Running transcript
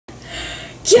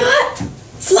yacht,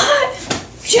 fly,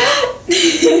 yacht.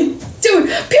 Dude,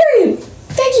 period.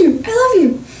 Thank you. I love you.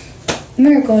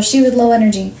 Miracle, she with low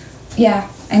energy. Yeah,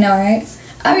 I know, right?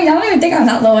 I mean, I don't even think I'm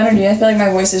that low energy. I feel like my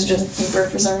voice is just deeper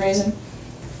for some reason.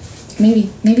 Maybe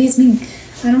it's me.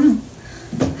 I don't know.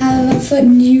 I have a foot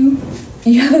in you.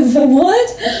 You have a foot what?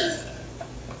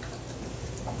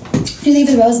 Do you think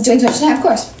for the Rose doing Twitch tonight? Of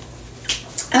course.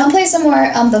 I'll play some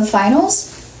more the finals.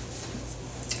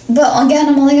 But again,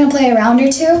 I'm only gonna play a round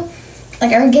or two,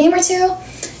 like a game or two,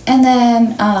 and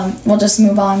then we'll just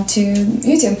move on to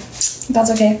YouTube. If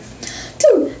that's okay.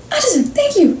 Dude, Addison,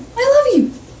 thank you. I love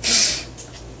you.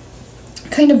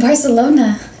 Going to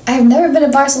Barcelona. I've never been to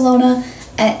Barcelona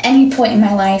at any point in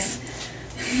my life.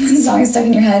 The song is stuck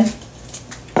in your head.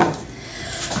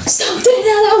 Something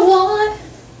that I want.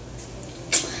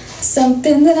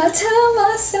 Something that I tell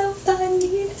myself I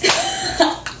need.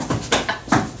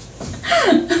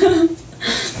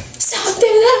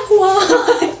 Something that I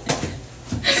want.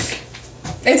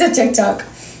 It's a TikTok.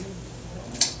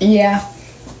 Yeah.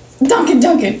 Duncan.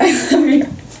 I love you.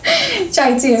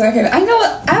 Chai T is okay. I know.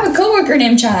 I have a coworker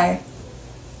named Chai.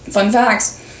 Fun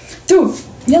facts. Dude,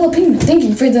 yellow pink. Thank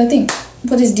you for the thing.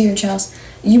 What is deer, Chels?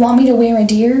 You want me to wear a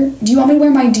deer? Do you want me to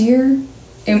wear my deer?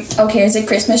 Okay, is it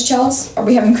Christmas, Chels? Are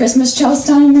we having Christmas Chels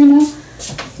time right now?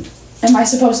 Am I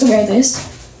supposed to wear this?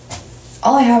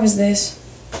 All I have is this.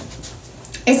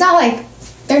 It's not like,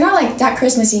 they're not like that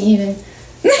Christmassy even.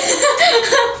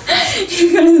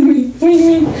 You're better than me. What do you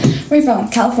mean? Where you from?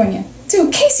 California.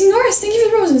 Dude, Casey Norris, thank you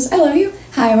for the roses. I love you.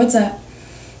 Hi, what's up?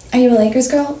 Are you a Lakers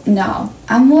girl? No.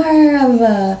 I'm more of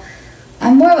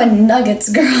a Nuggets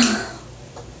girl.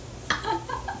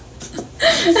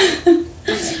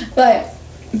 but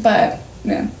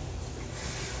yeah.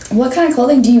 What kind of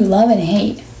clothing do you love and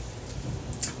hate?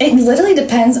 It literally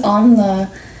depends on the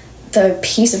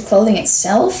piece of clothing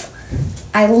itself.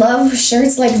 I love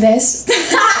shirts like this.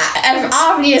 I'm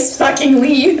obvious fucking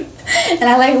lead. And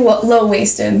I like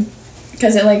low-waisted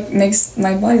because it like makes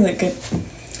my body look good.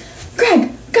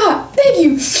 Greg, God, thank you.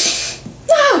 Dude,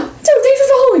 thanks for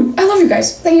following. I love you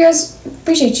guys. Thank you guys.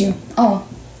 Appreciate you. Oh,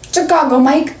 Chicago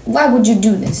Mike, why would you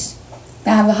do this?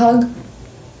 Can I have a hug?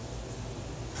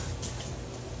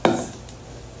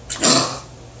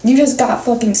 You just got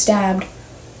fucking stabbed.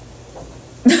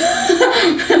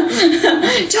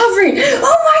 Joffrey!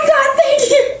 Oh my god, thank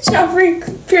you!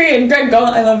 Joffrey, period. Greg, go.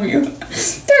 I love you.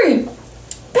 Period.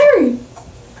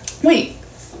 Wait,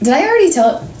 did I already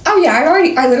tell it? Oh yeah,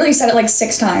 I literally said it like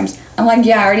 6 times. I'm like,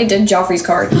 yeah, I already did Joffrey's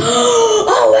card.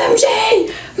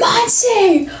 OMG!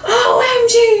 Monty!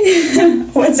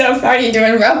 OMG! What's up? How are you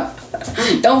doing, bro?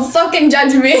 Don't fucking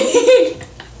judge me.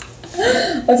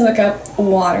 What's in the cup?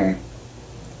 Water.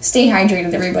 Stay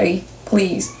hydrated, everybody.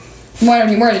 Please. More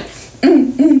energy, more energy.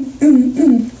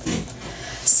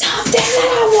 Something that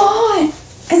I want.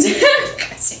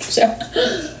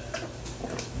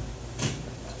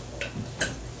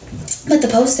 But the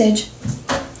postage.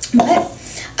 What?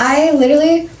 I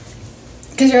literally,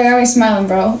 because you're always smiling,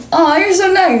 bro. Oh, you're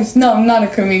so nice. No, I'm not a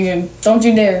comedian. Don't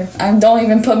you dare. Don't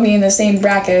even put me in the same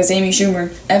bracket as Amy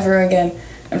Schumer ever again.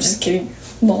 I'm just kidding.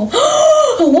 Lol.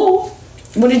 Hello.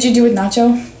 What did you do with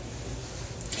Nacho?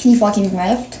 He fucking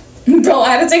left. Bro, I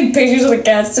had to take pictures of the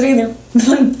cats today. They're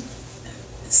like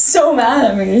so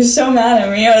mad at me. They're so mad at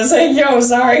me. I was like, yo,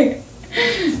 sorry.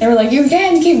 They were like, you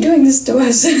can't keep doing this to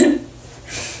us.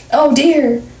 Oh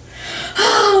dear.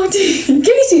 Oh dear.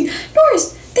 Casey,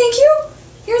 Norris, thank you.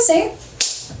 You're insane.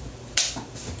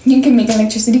 You can make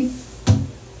electricity.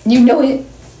 You know it.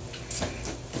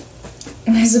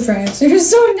 Nice surprise. You're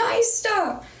so nice.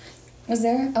 Stop. Was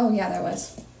there? Oh yeah, there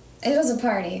was. It was a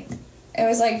party. It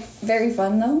was like very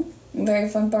fun though. Very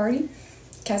fun party.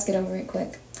 Cats get over it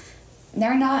quick.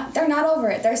 They're not over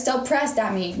it. They're still pressed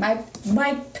at me. My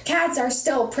cats are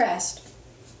still pressed.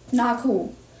 Not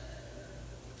cool.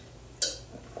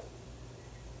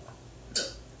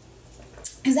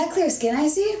 Is that clear skin I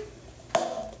see?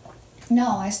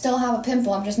 No, I still have a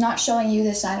pimple. I'm just not showing you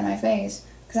this side of my face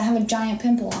because I have a giant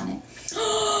pimple on it.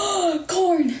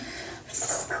 Corn.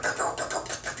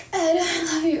 Ed, I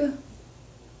love you.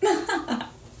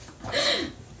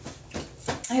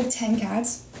 I have 10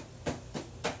 cats.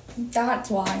 That's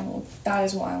wild. That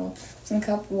is wild. Some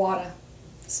cup water.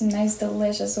 Some nice,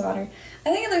 delicious water.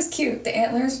 I think it looks cute, the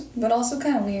antlers, but also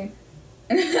kind of weird.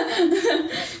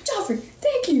 Joffrey,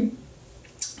 thank you.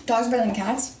 Dogs better than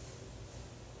cats?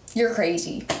 You're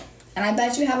crazy. And I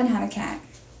bet you haven't had a cat.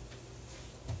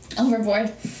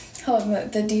 Overboard. Oh,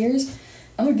 the deers?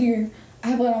 Oh dear. I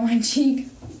have blood on my cheek.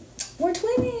 We're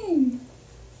twinning.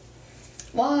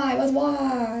 Why? With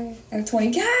why? I have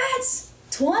 20 cats.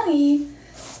 20?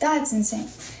 That's insane.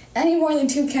 Any more than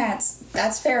 2 cats,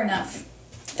 that's fair enough.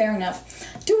 Fair enough.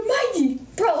 Dude, Mikey!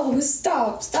 Bro,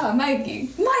 stop, Mikey.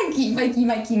 Mikey,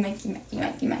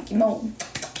 Mo.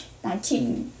 My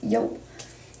king, yo.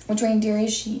 Which reindeer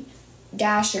is she?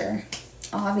 Dasher.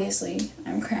 Obviously,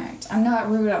 I'm cracked. I'm not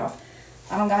Rudolph.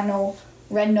 I don't got no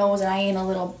red nose and I ain't a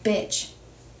little bitch.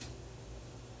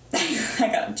 I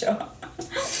got a joke.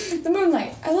 The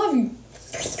moonlight, I love you.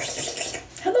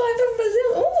 Hello, I'm from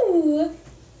Brazil. Ooh.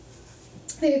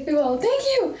 Thank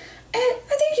you. And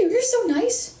thank you. You're so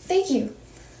nice. Thank you.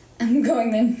 I'm going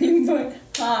then.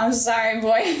 Oh, I'm sorry,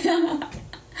 boy.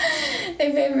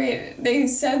 They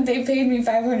said they paid me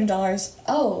 $500.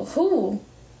 Oh, who?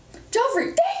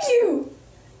 Joffrey, thank you.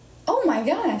 Oh my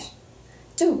gosh.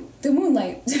 Dude, the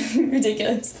moonlight.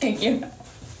 Ridiculous. Thank you.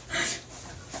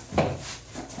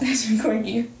 That's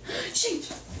quirky.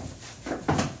 Sheesh.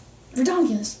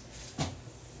 Redonkulous.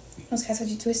 Those cats got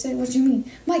you twisted? What do you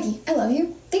mean? Mikey, I love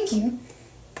you. Thank you.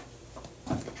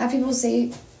 Have people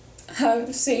say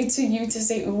to you to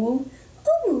say ooh?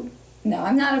 Ooh. No,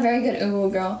 I'm not a very good ooh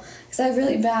girl. Because I have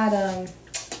really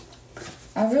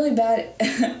bad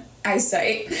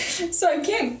eyesight. So I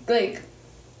can't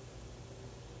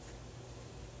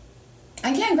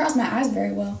I can't cross my eyes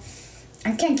very well.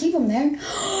 I can't keep them there.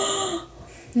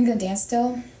 You gonna dance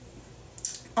still?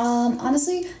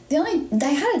 Honestly, I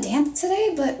had a dance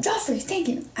today, but Joffrey, thank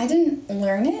you. I didn't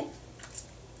learn it.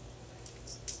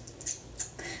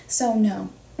 So no.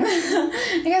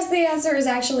 I guess the answer is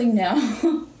actually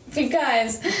no.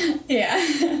 Because, yeah.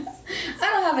 I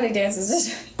don't have any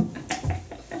dances.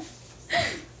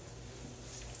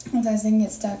 Sometimes they can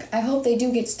get stuck. I hope they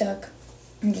do get stuck.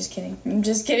 I'm just kidding. I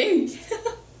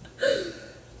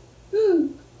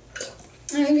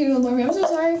think people ignore me. I'm so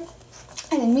sorry.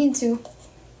 I didn't mean to.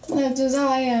 That's just how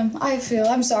I am. I feel.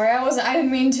 I'm sorry. I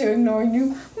didn't mean to ignore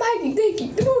you. Mikey, thank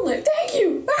you. The moonlight, thank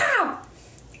you. Ah!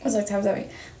 What's like times at me?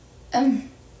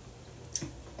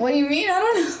 What do you mean? I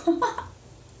don't know.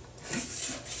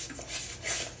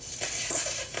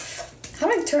 How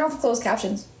do I turn off closed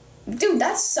captions? Dude,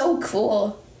 that's so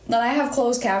cool that I have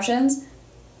closed captions.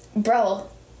 Bro,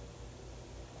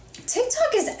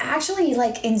 TikTok is actually,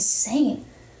 like, insane.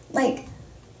 Like,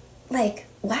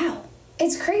 wow.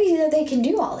 It's crazy that they can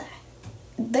do all that.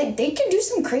 They can do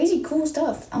some crazy cool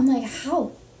stuff. I'm like,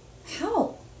 how?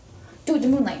 How? Dude, the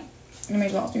moonlight. You're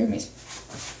amazing. Well, you're amazing.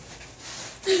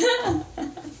 I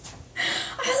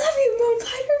love you,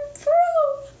 Moonlighter, bro.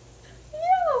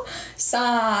 Yo.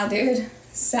 Sa, dude.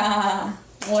 Sa.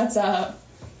 What's up?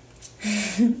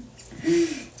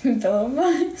 Pillow.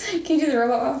 Can you do the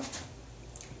robot?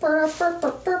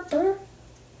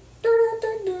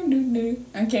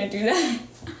 I can't do that.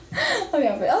 Oh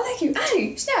yeah, but oh thank you.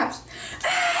 Addie, snaps.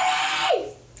 Addie!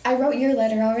 I wrote your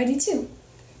letter already too.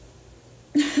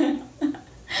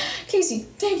 Casey,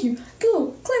 thank you.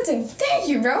 Blue, Clinton, thank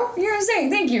you, bro. You're insane.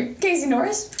 Thank you. Casey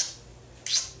Norris.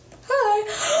 Hi.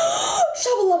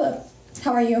 Shabalaba.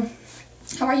 How are you?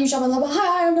 How are you, Shabalaba?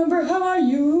 Hi, number. How are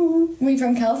you? We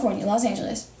from California, Los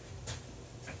Angeles.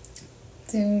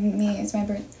 To me, it's my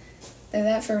birthday.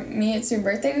 That for me, it's your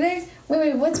birthday today?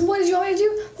 Wait, what did you want me to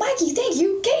do? Mikey, thank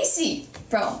you. Casey!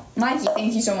 Bro, Mikey,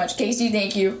 thank you so much. Casey,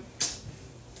 thank you.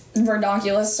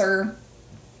 Redonkulous, sir.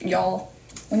 Y'all.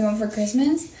 What do you want for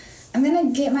Christmas? I'm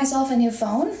gonna get myself a new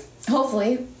phone.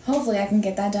 Hopefully I can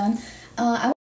get that done.